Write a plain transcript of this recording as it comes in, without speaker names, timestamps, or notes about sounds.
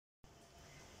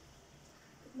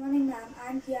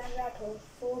I'm Kian Rathod,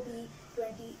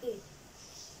 4B28.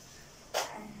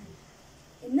 And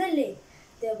in the lake,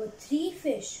 there were three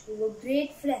fish who were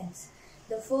great friends.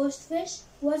 The first fish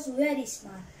was very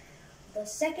smart. The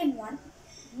second one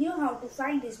knew how to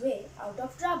find his way out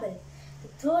of trouble. The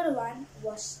third one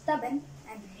was stubborn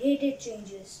and hated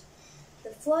changes. The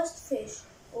first fish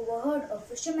overheard a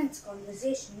fisherman's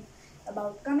conversation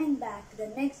about coming back the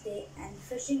next day and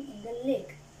fishing in the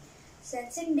lake.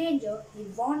 Sensing danger, he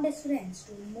warned his friends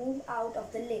to move out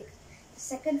of the lake. The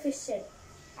second fish said,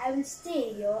 I will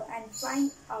stay here and find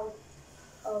out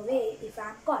a way if I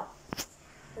am caught.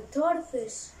 The third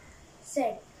fish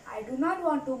said, I do not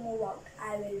want to move out.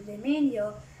 I will remain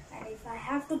here, and if I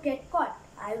have to get caught,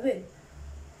 I will.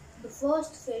 The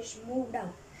first fish moved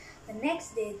out. The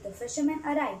next day, the fisherman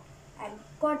arrived and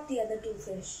caught the other two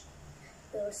fish.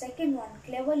 The second one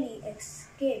cleverly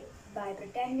escaped by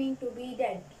pretending to be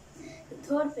dead. The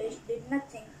third fish did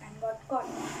nothing